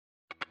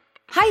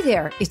Hi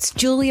there, it's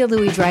Julia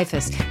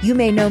Louis-Dreyfus. You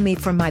may know me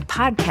from my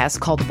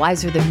podcast called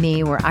Wiser Than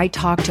Me, where I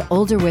talk to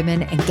older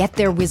women and get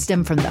their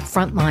wisdom from the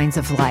front lines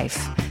of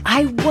life.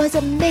 I was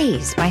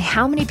amazed by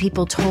how many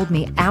people told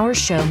me our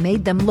show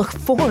made them look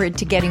forward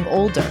to getting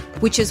older,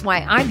 which is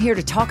why I'm here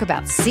to talk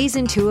about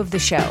Season 2 of the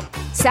show.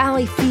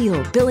 Sally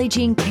Field, Billie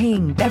Jean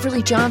King,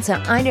 Beverly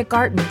Johnson, Ina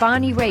Garten,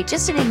 Bonnie Raitt,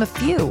 just to name a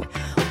few.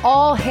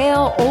 All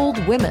hail old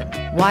women.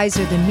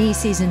 Wiser Than Me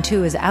Season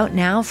 2 is out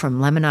now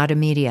from Lemonada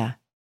Media.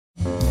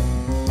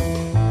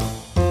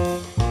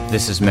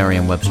 This is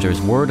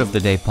Merriam-Webster's Word of the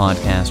Day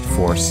podcast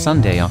for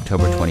Sunday,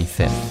 October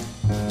 25th.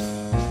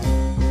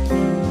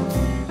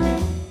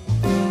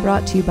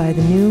 Brought to you by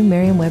the new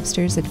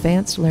Merriam-Webster's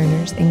Advanced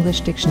Learners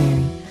English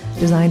Dictionary,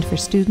 designed for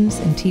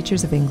students and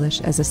teachers of English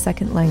as a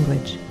second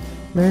language.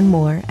 Learn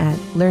more at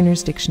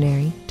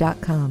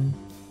learnersdictionary.com.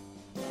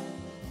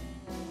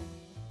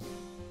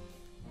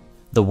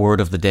 The word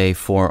of the day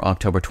for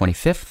October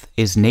 25th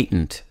is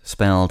natant,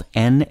 spelled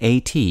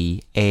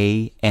N-A-T-A-N-T.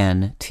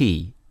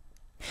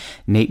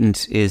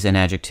 Natant is an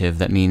adjective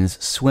that means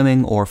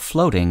swimming or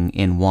floating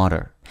in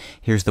water.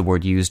 Here's the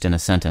word used in a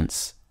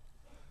sentence.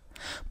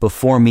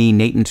 Before me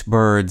natant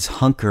birds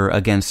hunker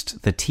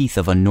against the teeth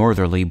of a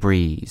northerly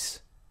breeze.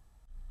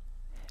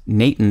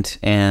 Natant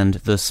and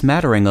the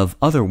smattering of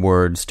other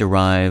words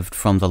derived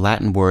from the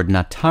Latin word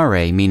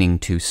natare, meaning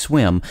to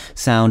swim,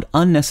 sound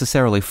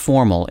unnecessarily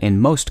formal in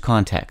most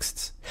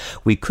contexts.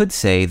 We could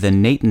say the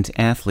natant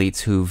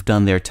athletes who've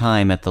done their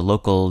time at the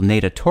local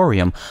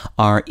natatorium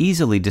are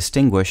easily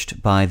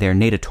distinguished by their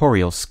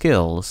natatorial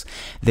skills.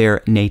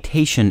 Their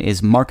natation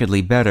is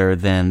markedly better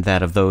than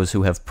that of those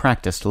who have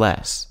practiced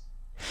less.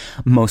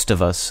 Most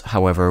of us,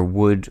 however,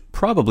 would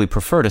probably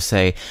prefer to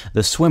say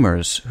the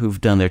swimmers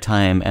who've done their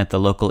time at the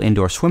local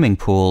indoor swimming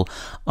pool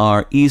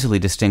are easily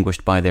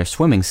distinguished by their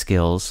swimming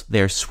skills.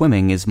 Their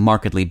swimming is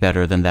markedly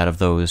better than that of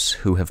those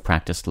who have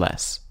practiced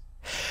less.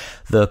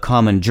 The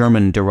common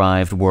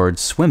German-derived word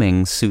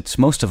swimming suits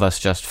most of us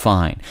just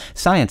fine.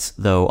 Science,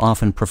 though,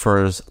 often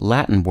prefers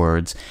Latin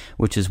words,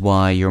 which is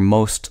why you're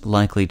most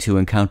likely to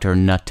encounter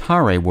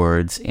natare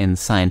words in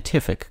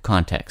scientific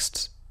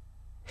contexts.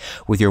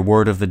 With your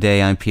word of the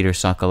day, I'm Peter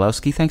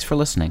Sokolowski. Thanks for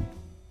listening.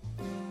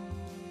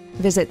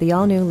 Visit the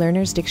all-new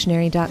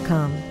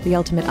learnersdictionary.com, the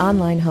ultimate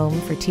online home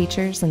for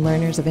teachers and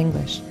learners of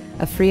English.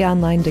 A free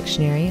online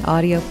dictionary,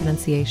 audio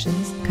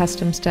pronunciations,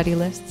 custom study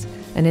lists,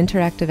 and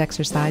interactive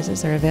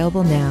exercises are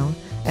available now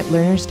at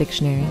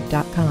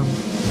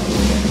learnersdictionary.com.